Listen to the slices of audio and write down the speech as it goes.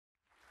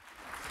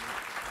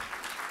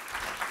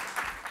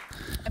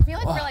I feel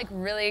like we're like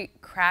really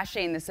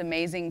crashing this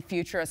amazing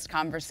futurist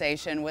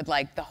conversation with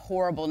like the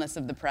horribleness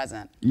of the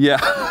present. Yeah.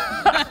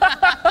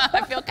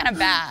 I feel kind of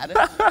bad.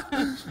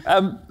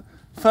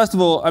 First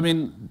of all, I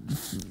mean,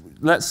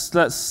 let's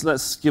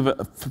give it,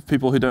 for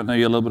people who don't know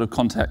you, a little bit of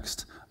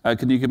context.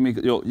 Can you give me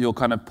your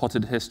kind of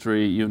potted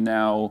history? You're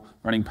now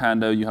running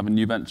Pando. You have a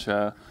new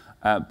venture.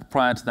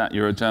 Prior to that,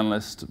 you're a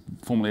journalist,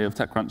 formerly of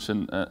TechCrunch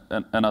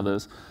and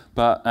others.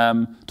 But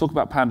talk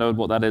about Pando and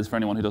what that is for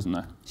anyone who doesn't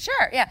know.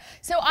 Sure, yeah.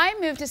 So I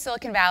moved to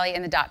Silicon Valley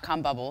in the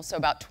dot-com bubble, so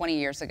about 20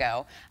 years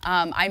ago.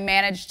 I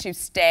managed to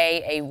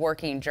stay a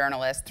working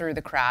journalist through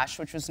the crash,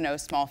 which was no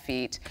small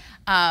feat.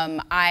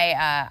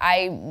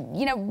 I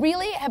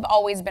really have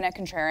always been a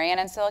contrarian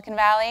in Silicon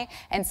Valley,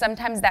 and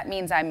sometimes that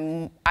means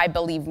I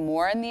believe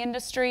more in the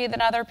industry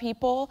than other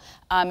people.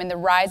 In the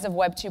rise of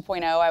Web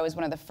 2.0, I was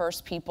one of the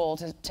first people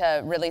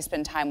to really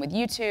spend time with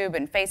YouTube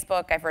and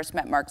Facebook. I first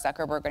met Mark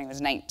Zuckerberg when he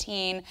was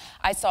 19.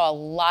 I saw a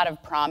lot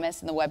of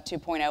promise in the Web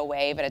 2.0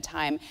 wave at a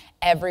time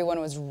everyone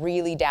was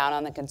really down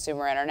on the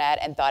consumer internet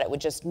and thought it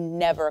would just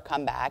never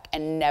come back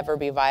and never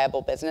be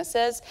viable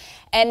businesses.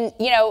 And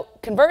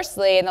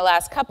conversely, in the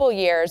last couple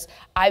years,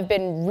 I've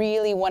been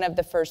really one of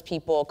the first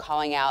people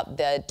calling out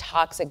the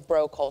toxic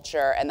bro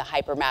culture and the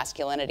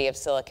hypermasculinity of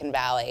Silicon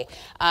Valley.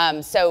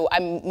 So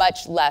I'm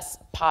much less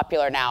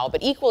popular now,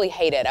 but equally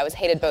hated. I was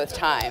hated both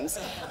times.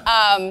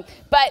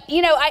 But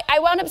I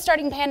wound up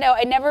starting Pando.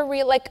 I never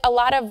really, like a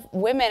lot of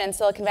women in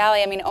Silicon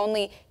Valley, I mean,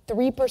 only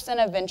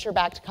 3% of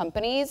venture-backed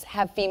companies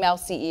have female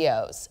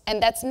CEOs.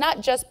 And that's not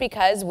just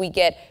because we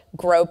get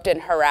groped and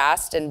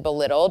harassed and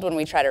belittled when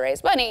we try to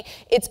raise money.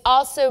 It's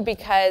also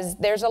because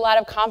there's a lot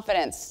of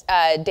confidence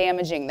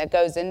damaging that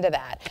goes into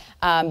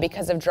that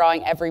because of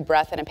drawing every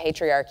breath in a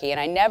patriarchy. And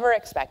I never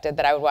expected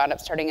that I would wind up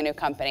starting a new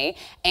company.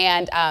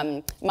 And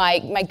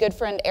my good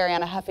friend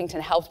Arianna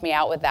Huffington helped me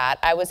out with that.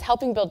 I was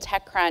helping build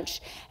TechCrunch,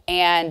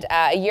 and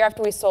a year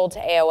after we sold to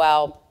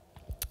AOL,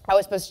 I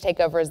was supposed to take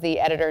over as the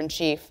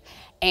editor-in-chief.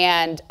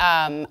 And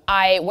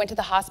I went to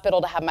the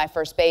hospital to have my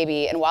first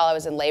baby, and while I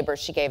was in labor,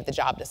 she gave the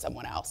job to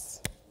someone else.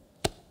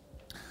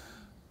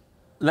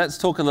 Let's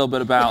talk a little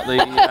bit about the,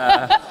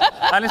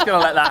 I'm just going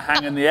to let that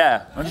hang in the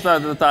air.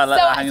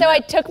 So I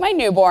took my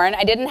newborn.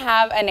 I didn't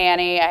have a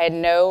nanny. I had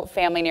no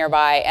family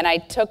nearby. And I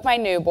took my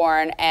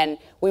newborn, and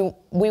we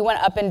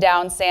went up and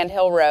down Sand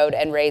Hill Road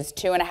and raised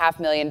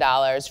 $2.5 million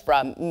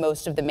from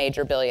most of the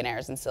major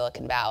billionaires in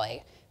Silicon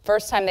Valley.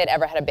 First time they'd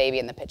ever had a baby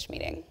in the pitch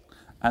meeting.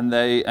 And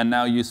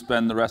now you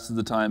spend the rest of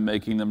the time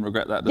making them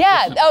regret that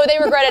decision. Yeah, oh, they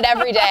regret it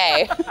every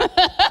day.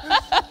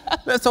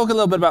 Let's talk a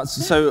little bit about,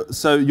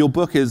 so your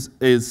book is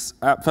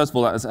first of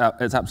all,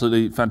 it's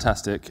absolutely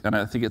fantastic, and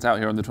I think it's out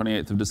here on the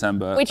 28th of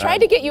December. We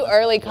tried to get you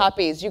early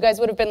copies. You guys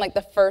would have been like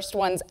the first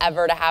ones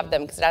ever to have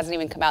them, because it hasn't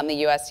even come out in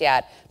the US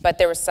yet, but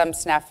there was some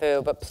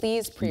snafu, but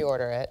please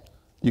pre-order it.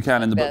 You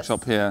can in the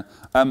bookshop here.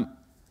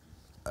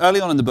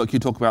 Early on in the book, you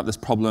talk about this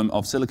problem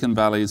of Silicon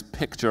Valley's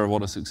picture of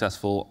what a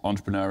successful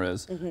entrepreneur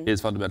is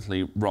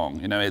fundamentally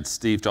wrong. It's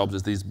Steve Jobs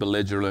as these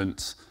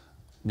belligerent,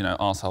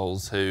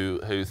 assholes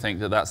who think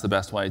that that's the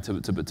best way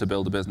to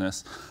build a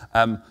business.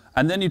 And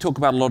then you talk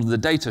about a lot of the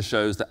data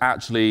shows that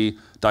actually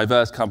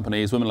diverse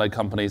companies, women-led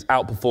companies,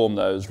 outperform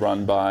those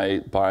run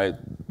by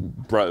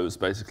bros,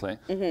 basically.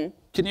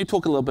 Can you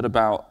talk a little bit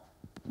about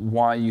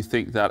why you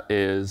think that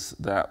is,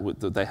 that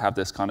they have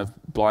this kind of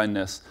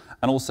blindness,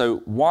 and also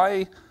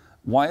why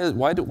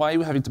are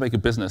you having to make a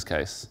business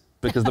case?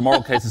 Because the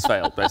moral case has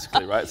failed,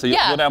 basically, right? So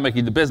you're now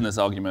making the business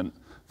argument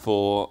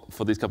for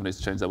these companies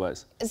to change their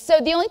ways. So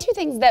the only two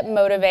things that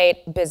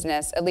motivate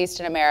business, at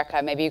least in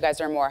America, maybe you guys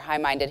are more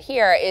high-minded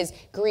here, is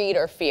greed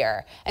or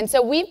fear. And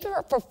so we've,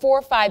 for 4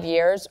 or 5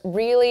 years,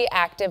 really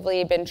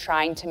actively been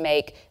trying to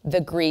make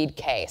the greed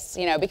case,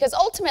 because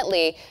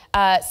ultimately,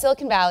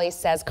 Silicon Valley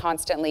says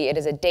constantly it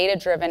is a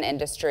data-driven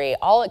industry.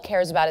 All it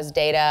cares about is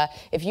data.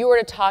 If you were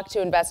to talk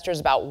to investors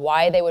about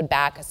why they would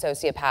back a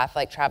sociopath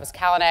like Travis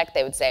Kalanick,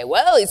 they would say,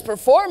 well, he's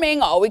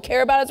performing. All we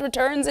care about is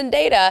returns and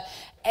data.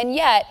 And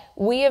yet,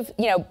 we have,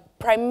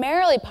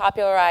 primarily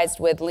popularized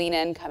with Lean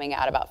In coming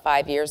out about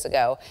 5 years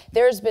ago.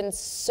 There's been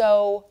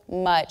so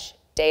much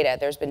data.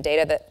 There's been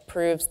data that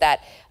proves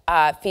that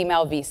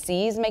female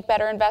VCs make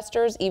better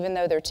investors, even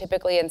though they're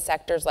typically in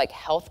sectors like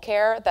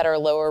healthcare that are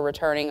lower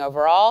returning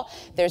overall.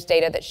 There's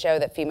data that show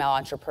that female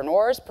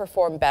entrepreneurs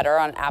perform better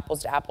on an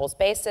apples-to-apples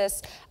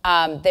basis.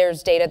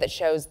 There's data that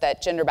shows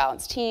that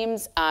gender-balanced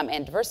teams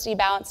and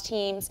diversity-balanced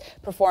teams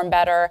perform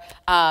better.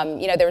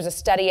 There was a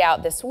study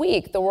out this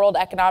week. The World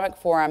Economic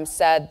Forum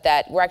said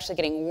that we're actually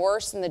getting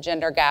worse in the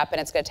gender gap,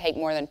 and it's going to take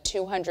more than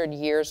 200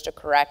 years to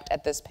correct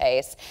at this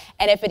pace.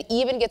 And if it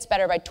even gets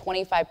better by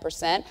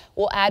 25%,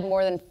 we'll add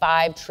more than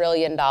 $5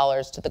 trillion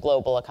to the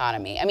global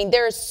economy. I mean,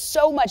 there is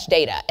so much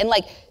data. And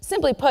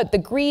simply put, the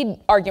greed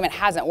argument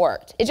hasn't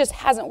worked. It just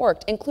hasn't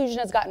worked. Inclusion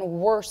has gotten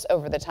worse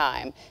over the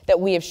time that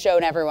we have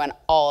shown everyone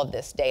all of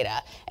this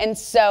data. And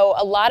so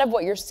a lot of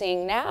what you're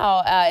seeing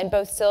now in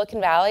both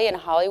Silicon Valley and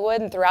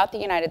Hollywood and throughout the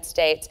United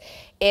States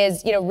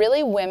is,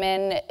 really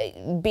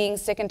women being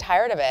sick and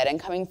tired of it and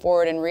coming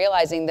forward and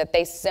realizing that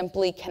they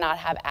simply cannot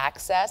have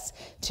access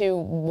to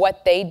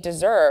what they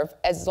deserve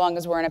as long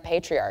as we're in a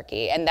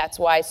patriarchy. And that's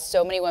why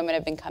so many women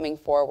have been coming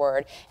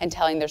forward and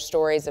telling their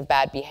stories of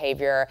bad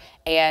behavior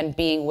and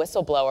being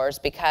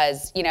whistleblowers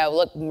because,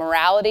 look,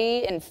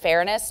 morality and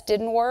fairness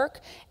didn't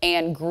work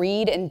and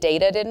greed and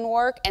data didn't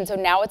work. And so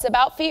now it's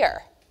about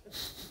fear.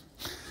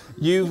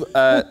 You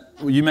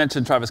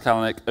mentioned Travis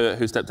Kalanick,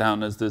 who stepped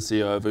down as the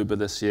CEO of Uber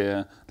this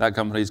year. That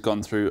company's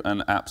gone through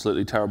an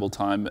absolutely terrible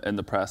time in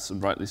the press,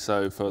 and rightly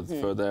so, for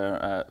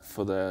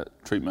their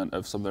treatment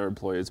of some of their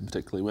employees, and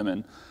particularly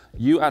women.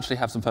 You actually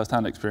have some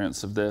first-hand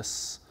experience of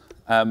this.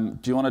 Do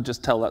you want to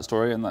just tell that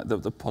story and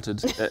the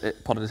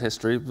potted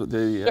history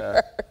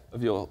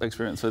of your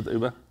experience with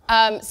Uber?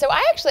 So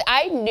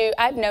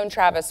I've known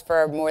Travis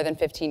for more than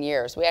 15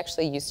 years. We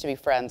actually used to be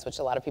friends, which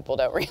a lot of people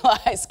don't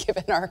realize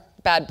given our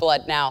bad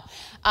blood now.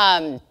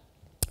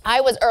 I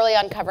was early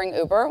on covering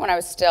Uber when I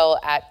was still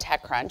at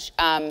TechCrunch.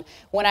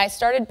 When I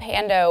started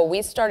Pando,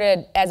 we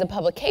started as a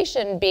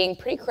publication being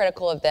pretty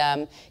critical of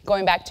them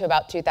going back to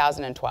about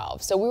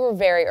 2012. So we were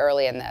very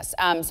early in this.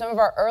 Some of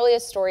our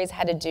earliest stories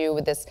had to do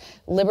with this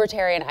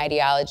libertarian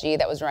ideology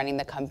that was running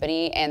the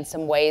company and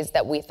some ways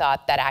that we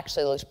thought that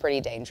actually looked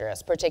pretty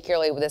dangerous,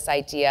 particularly with this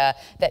idea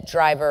that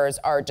drivers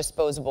are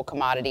disposable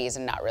commodities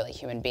and not really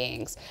human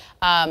beings.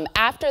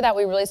 After that,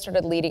 we really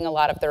started leading a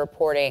lot of the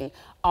reporting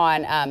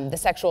on the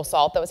sexual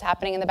assault that was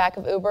happening in the back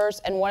of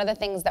Ubers. And one of the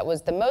things that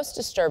was the most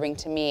disturbing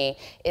to me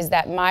is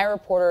that my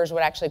reporters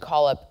would actually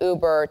call up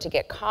Uber to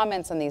get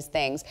comments on these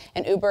things,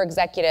 and Uber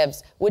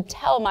executives would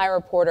tell my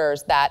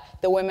reporters that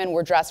the women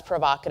were dressed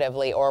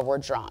provocatively or were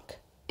drunk,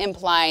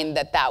 implying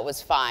that that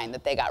was fine,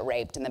 that they got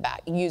raped in the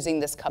back using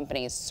this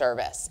company's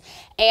service.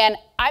 And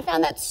I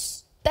found that's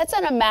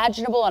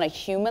unimaginable on a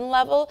human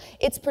level.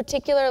 It's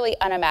particularly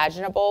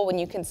unimaginable when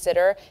you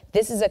consider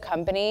this is a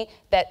company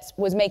that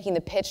was making the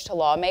pitch to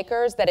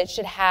lawmakers that it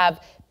should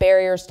have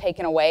barriers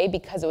taken away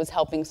because it was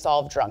helping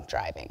solve drunk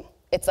driving.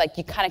 It's like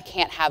you kind of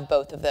can't have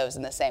both of those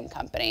in the same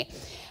company.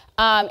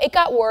 It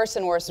got worse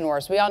and worse and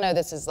worse. We all know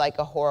this is like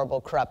a horrible,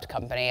 corrupt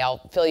company. I'll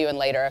fill you in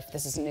later if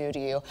this is new to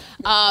you.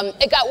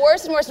 It got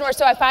worse and worse and worse,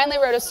 so I finally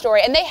wrote a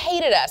story, and they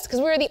hated us because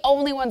we were the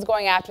only ones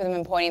going after them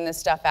and pointing this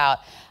stuff out.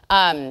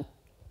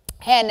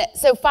 And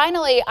so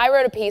finally, I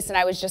wrote a piece and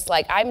I was just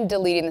like, I'm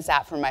deleting this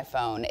app from my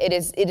phone. It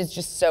is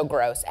just so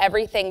gross.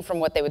 Everything from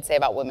what they would say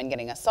about women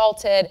getting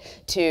assaulted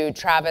to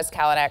Travis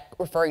Kalanick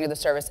referring to the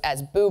service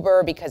as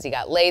boober because he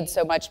got laid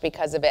so much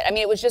because of it. I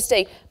mean, it was just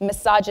a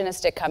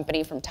misogynistic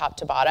company from top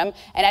to bottom,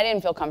 and I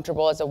didn't feel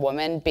comfortable as a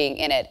woman being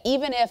in it.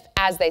 Even if,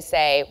 as they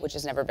say, which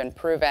has never been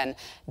proven,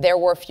 there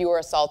were fewer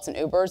assaults in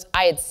Ubers,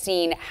 I had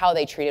seen how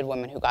they treated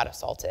women who got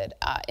assaulted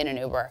in an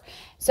Uber.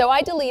 So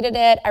I deleted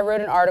it, I wrote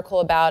an article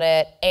about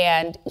it,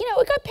 and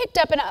it got picked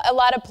up in a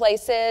lot of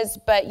places,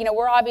 but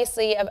we're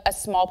obviously a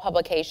small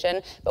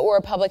publication, but we're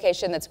a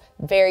publication that's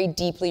very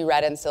deeply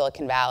read in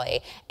Silicon Valley.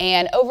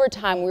 And over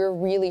time, we were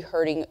really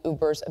hurting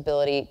Uber's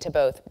ability to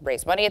both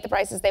raise money at the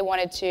prices they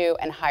wanted to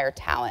and hire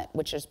talent,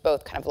 which is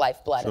both kind of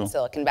lifeblood in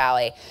Silicon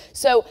Valley.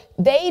 So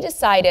they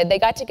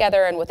got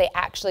together in what they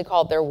actually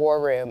called their war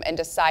room and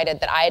decided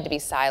that I had to be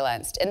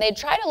silenced. And they'd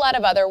tried a lot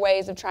of other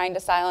ways of trying to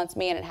silence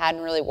me, and it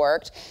hadn't really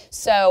worked.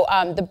 So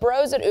the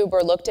bros at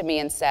Uber looked at me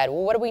and said,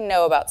 well, what do we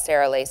know about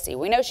Sarah Lacy?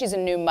 We know she's a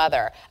new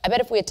mother. I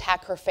bet if we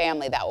attack her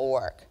family, that will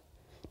work.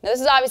 Now, this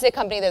is obviously a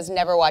company that's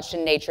never watched a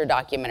nature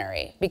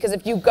documentary, because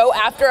if you go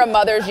after a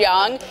mother's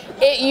young,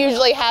 it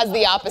usually has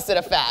the opposite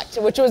effect,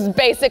 which was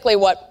basically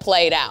what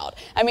played out.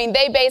 I mean,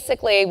 they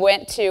basically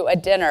went to a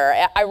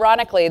dinner.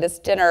 Ironically, this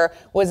dinner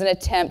was an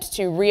attempt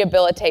to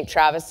rehabilitate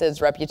Travis's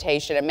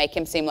reputation and make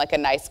him seem like a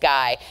nice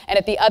guy. And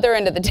at the other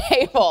end of the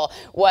table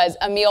was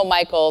Emil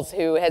Michaels,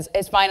 who has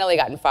finally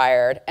gotten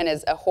fired and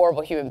is a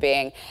horrible human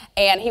being.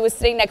 And he was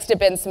sitting next to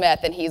Ben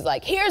Smith, and he's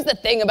like, here's the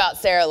thing about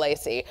Sarah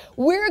Lacy.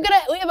 We have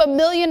 $1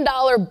 million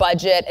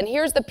budget, and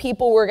here's the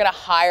people we're gonna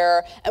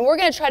hire, and we're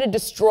gonna try to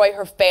destroy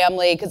her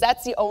family because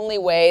that's the only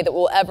way that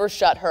we'll ever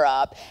shut her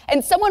up.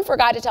 And someone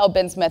forgot to tell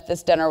Ben Smith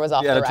this dinner was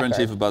off the record. The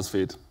editor-in-chief of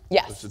BuzzFeed.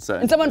 Yes, I should say.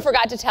 And someone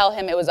forgot to tell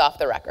him it was off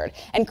the record.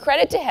 And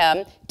credit to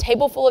him,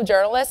 table full of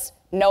journalists,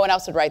 no one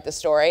else would write the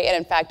story. And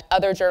in fact,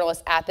 other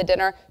journalists at the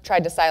dinner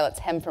tried to silence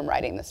him from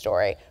writing the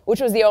story, which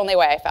was the only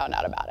way I found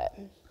out about it.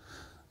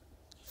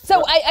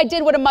 So I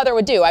did what a mother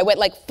would do. I went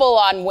like full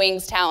on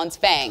wings, talons,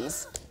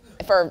 fangs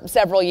for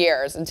several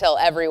years until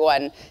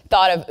everyone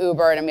thought of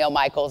Uber and Emil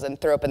Michaels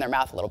and threw up in their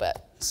mouth a little bit.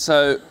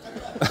 So,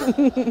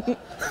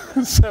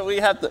 so we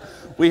had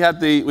we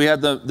had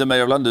the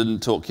Mayor of London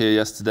talk here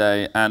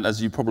yesterday, and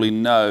as you probably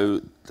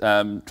know,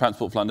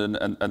 Transport for London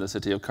and the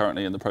city are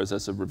currently in the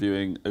process of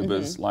reviewing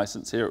Uber's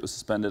license here. It was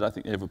suspended. I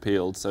think they've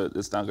appealed, so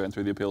it's now going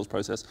through the appeals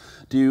process.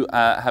 Do you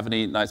have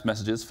any nice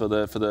messages for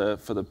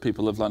the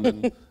people of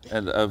London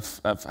and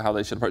of how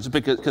they should approach it?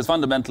 Because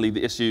fundamentally,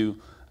 the issue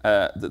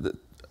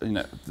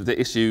the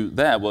issue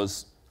there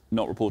was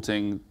not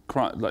reporting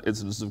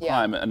incidents of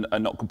crime and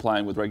not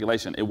complying with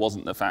regulation. It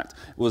wasn't the fact.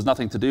 It was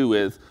nothing to do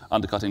with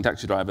undercutting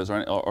taxi drivers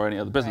or any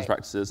other business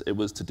practices. It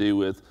was to do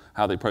with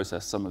how they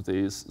process some of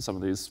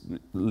these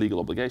legal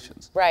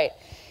obligations. Right.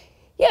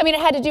 Yeah, I mean,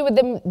 it had to do with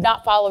them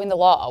not following the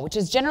law, which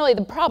is generally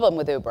the problem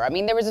with Uber. I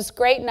mean, there was this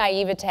great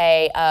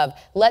naivete of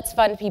let's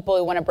fund people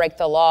who want to break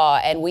the law,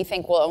 and we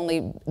think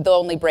they'll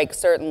only break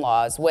certain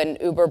laws. When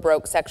Uber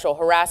broke sexual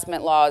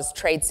harassment laws,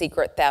 trade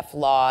secret theft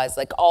laws,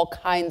 like all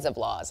kinds of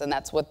laws, and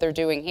that's what they're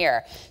doing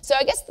here. So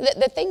I guess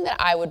the thing that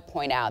I would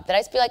point out, that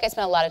I feel like I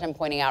spend a lot of time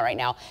pointing out right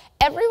now,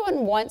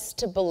 everyone wants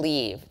to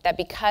believe that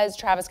because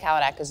Travis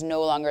Kalanick is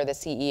no longer the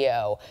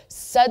CEO,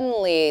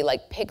 suddenly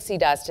like pixie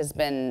dust has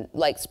been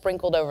like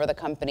sprinkled over the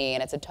company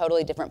and it's a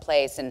totally different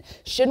place, and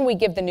shouldn't we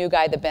give the new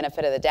guy the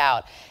benefit of the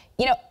doubt?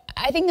 You know,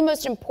 I think the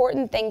most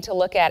important thing to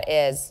look at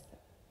is,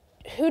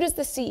 who does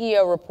the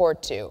CEO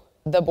report to?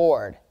 The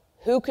board.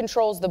 Who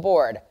controls the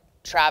board?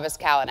 Travis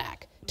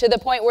Kalanick. To the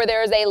point where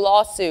there is a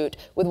lawsuit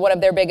with one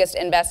of their biggest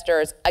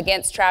investors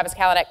against Travis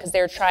Kalanick because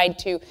they're trying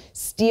to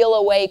steal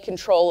away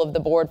control of the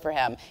board for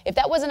him. If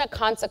that wasn't a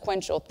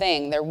consequential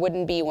thing, there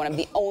wouldn't be one of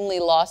the only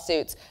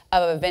lawsuits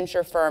of a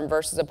venture firm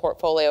versus a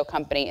portfolio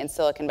company in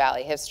Silicon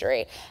Valley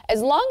history.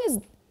 As long as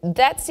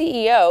that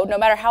CEO, no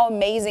matter how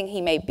amazing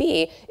he may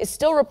be, is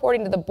still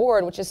reporting to the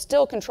board, which is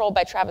still controlled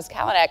by Travis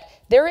Kalanick,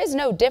 there is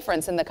no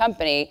difference in the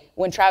company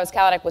when Travis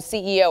Kalanick was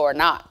CEO or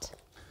not.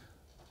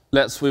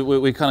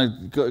 We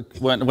kind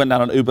of went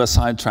down an Uber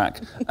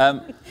sidetrack.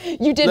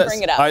 You did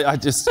bring it up. I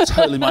just,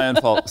 totally my own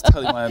fault. It's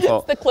totally my own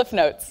fault. It's the Cliff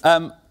Notes.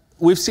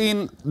 We've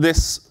seen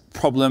this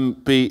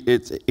problem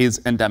it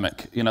is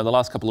endemic. You know, the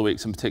last couple of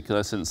weeks in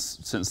particular,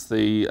 since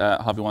the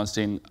Harvey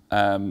Weinstein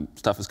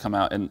stuff has come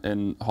out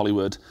in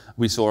Hollywood,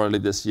 we saw early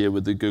this year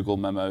with the Google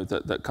memo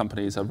that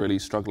companies are really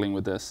struggling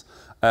with this.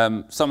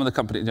 Some of the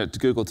companies,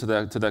 Google, to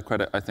their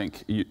credit, I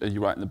think you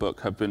write in the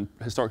book, have been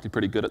historically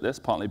pretty good at this,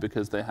 partly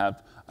because they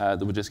have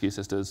the Wojcicki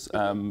sisters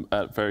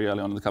very early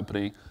on in the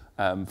company.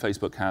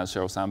 Facebook has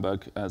Sheryl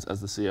Sandberg as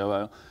the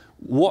COO.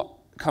 What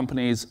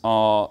companies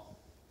are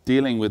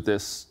dealing with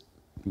this?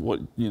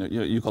 What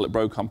you call it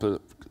bro culture,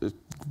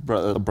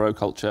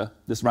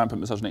 this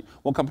rampant misogyny.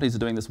 What companies are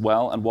doing this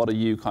well, and what are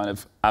you kind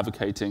of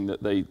advocating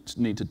that they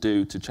need to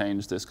do to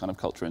change this kind of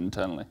culture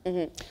internally?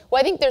 Well,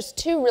 I think there's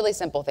two really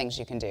simple things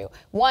you can do.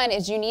 One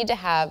is you need to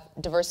have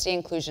diversity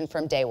inclusion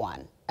from day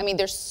one. I mean,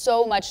 there's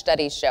so much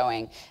studies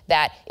showing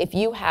that if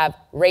you have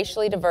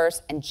racially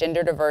diverse and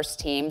gender diverse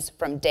teams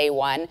from day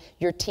one,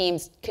 your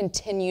teams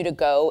continue to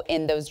go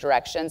in those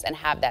directions and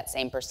have that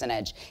same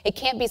percentage. It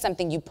can't be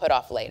something you put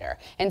off later.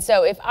 And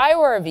so if I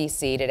were a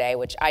VC today,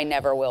 which I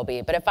never will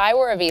be, but if I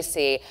were a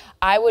VC,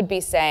 I would be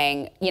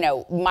saying,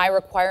 my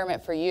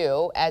requirement for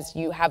you, as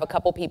you have a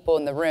couple people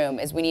in the room,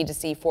 is we need to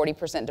see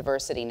 40%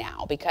 diversity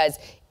now, because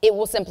it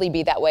will simply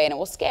be that way and it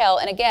will scale.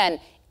 And again,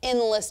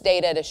 endless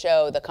data to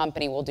show the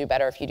company will do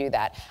better if you do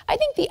that. I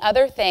think the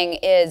other thing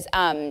is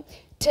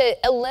to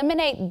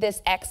eliminate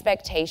this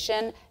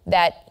expectation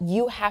that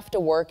you have to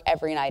work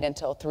every night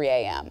until 3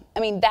 a.m. I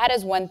mean, that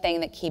is one thing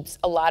that keeps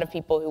a lot of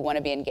people who want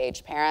to be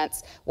engaged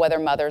parents, whether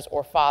mothers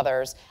or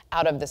fathers,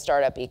 out of the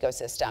startup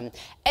ecosystem.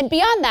 And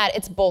beyond that,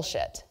 it's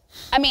bullshit.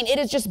 I mean, it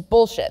is just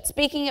bullshit.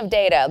 Speaking of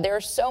data, there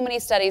are so many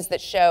studies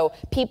that show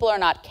people are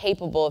not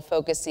capable of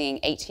focusing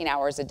 18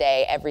 hours a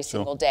day every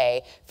single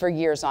day for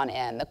years on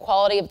end. The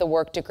quality of the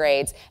work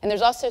degrades. And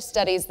there's also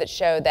studies that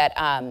show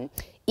that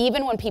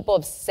even when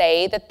people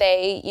say that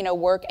they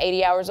work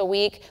 80 hours a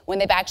week, when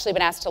they've actually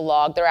been asked to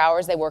log their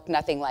hours, they work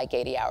nothing like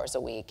 80 hours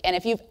a week. And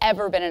if you've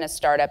ever been in a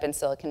startup in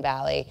Silicon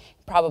Valley,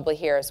 probably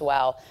here as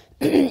well,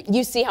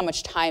 you see how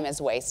much time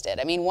is wasted.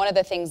 I mean, one of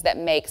the things that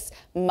makes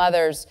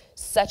mothers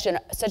such an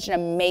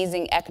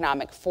amazing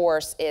economic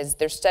force is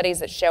there's studies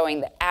that showing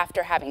that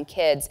after having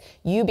kids,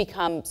 you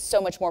become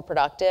so much more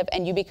productive,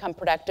 and you become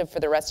productive for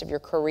the rest of your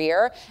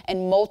career,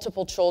 and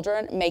multiple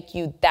children make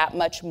you that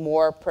much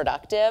more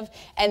productive.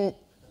 And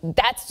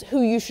that's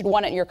who you should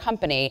want at your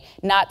company,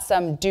 not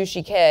some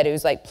douchey kid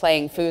who's like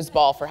playing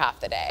foosball for half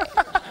the day.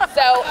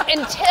 So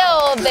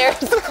until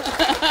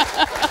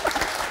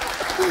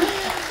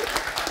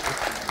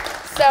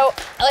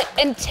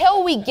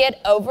until we get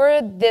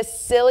over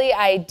this silly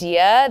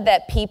idea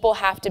that people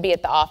have to be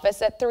at the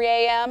office at 3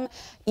 a.m.,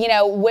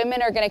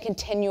 women are going to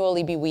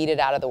continually be weeded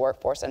out of the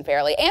workforce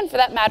unfairly. And for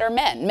that matter,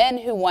 men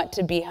who want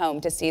to be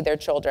home to see their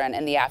children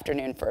in the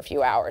afternoon for a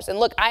few hours. And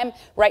look, I'm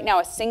right now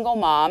a single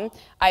mom.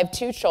 I have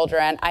 2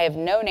 children. I have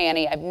no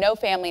nanny. I have no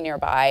family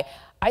nearby.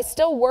 I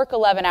still work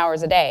 11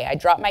 hours a day. I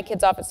drop my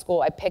kids off at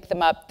school, I pick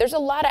them up. There's a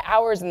lot of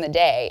hours in the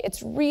day.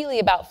 It's really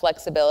about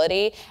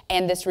flexibility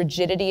and this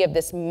rigidity of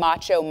this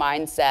macho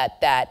mindset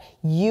that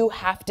you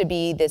have to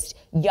be this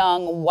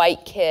young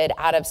white kid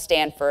out of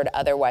Stanford,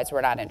 otherwise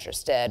we're not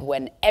interested,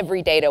 when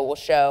every data will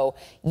show,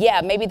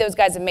 yeah, maybe those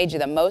guys have made you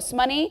the most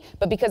money,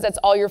 but because that's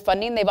all you're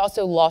funding, they've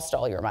also lost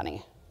all your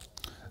money.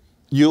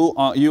 You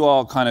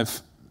are kind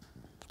of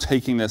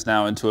taking this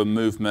now into a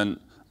movement.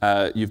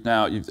 I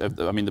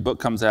mean, the book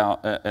comes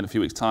out in a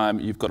few weeks' time.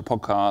 You've got a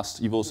podcast.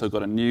 You've also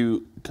got a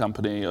new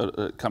company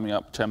coming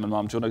up, Chairman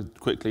Mom. Do you want to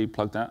quickly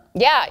plug that?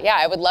 Yeah,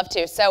 I would love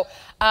to. So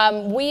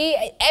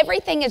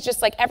everything is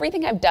just like,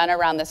 everything I've done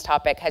around this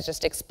topic has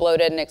just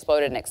exploded and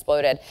exploded and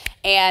exploded.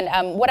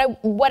 And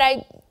what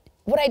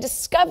I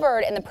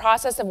discovered in the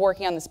process of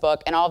working on this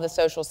book and all of the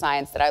social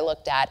science that I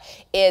looked at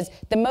is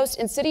the most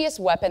insidious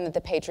weapon that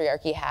the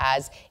patriarchy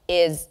has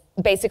is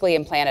basically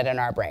implanted in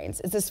our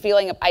brains. It's this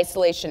feeling of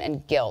isolation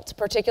and guilt,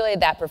 particularly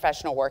that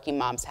professional working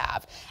moms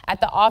have. At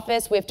the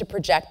office, we have to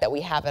project that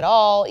we have it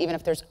all, even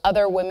if there's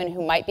other women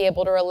who might be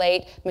able to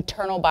relate.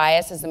 Maternal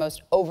bias is the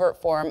most overt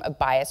form of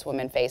bias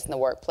women face in the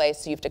workplace,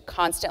 so you have to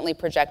constantly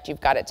project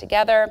you've got it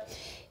together.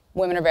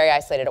 Women are very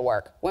isolated at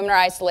work. Women are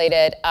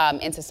isolated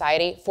in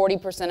society.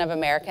 40% of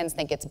Americans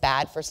think it's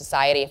bad for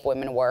society if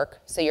women work.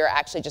 So you're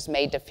actually just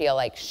made to feel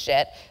like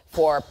shit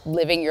for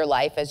living your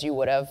life as you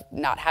would have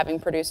not having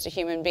produced a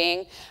human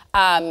being.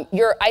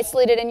 You're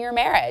isolated in your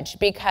marriage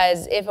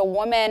because if a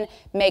woman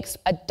makes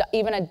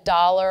even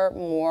 $1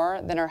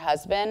 more than her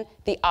husband,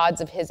 the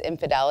odds of his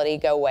infidelity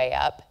go way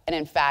up. And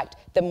in fact,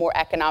 the more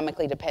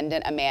economically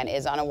dependent a man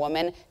is on a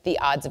woman, the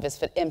odds of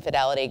his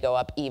infidelity go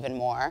up even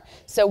more.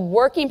 So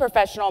working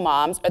professional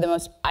moms are the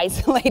most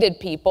isolated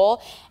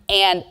people,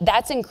 and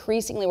that's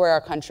increasingly where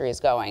our country is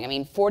going. I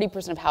mean,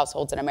 40% of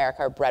households in America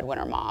are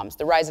breadwinner moms.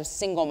 The rise of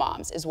single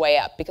moms is way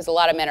up because a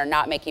lot of men are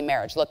not making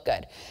marriage look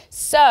good.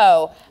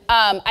 So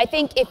I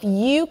think if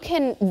you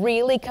can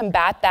really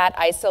combat that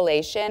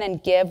isolation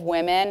and give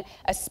women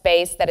a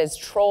space that is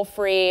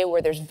troll-free,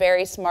 where there's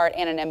very smart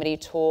anonymity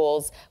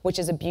tools, which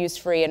is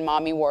abuse-free and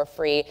mommy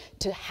war-free,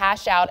 to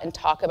hash out and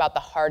talk about the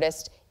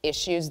hardest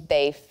issues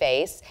they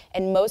face,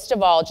 and most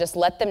of all, just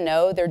let them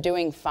know they're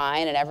doing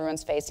fine and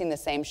everyone's facing the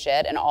same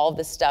shit and all of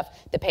this stuff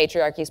the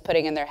patriarchy is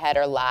putting in their head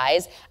are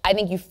lies, I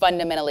think you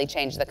fundamentally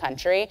change the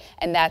country,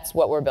 and that's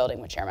what we're building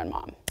with Chairman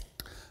Mom.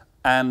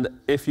 And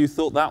if you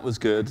thought that was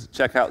good,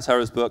 check out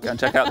Sarah's book and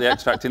check out The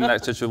Extracting the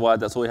Next Stitch of Wide.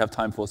 That's all we have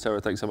time for.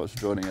 Sarah, thanks so much for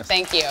joining us.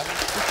 Thank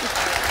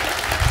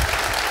you.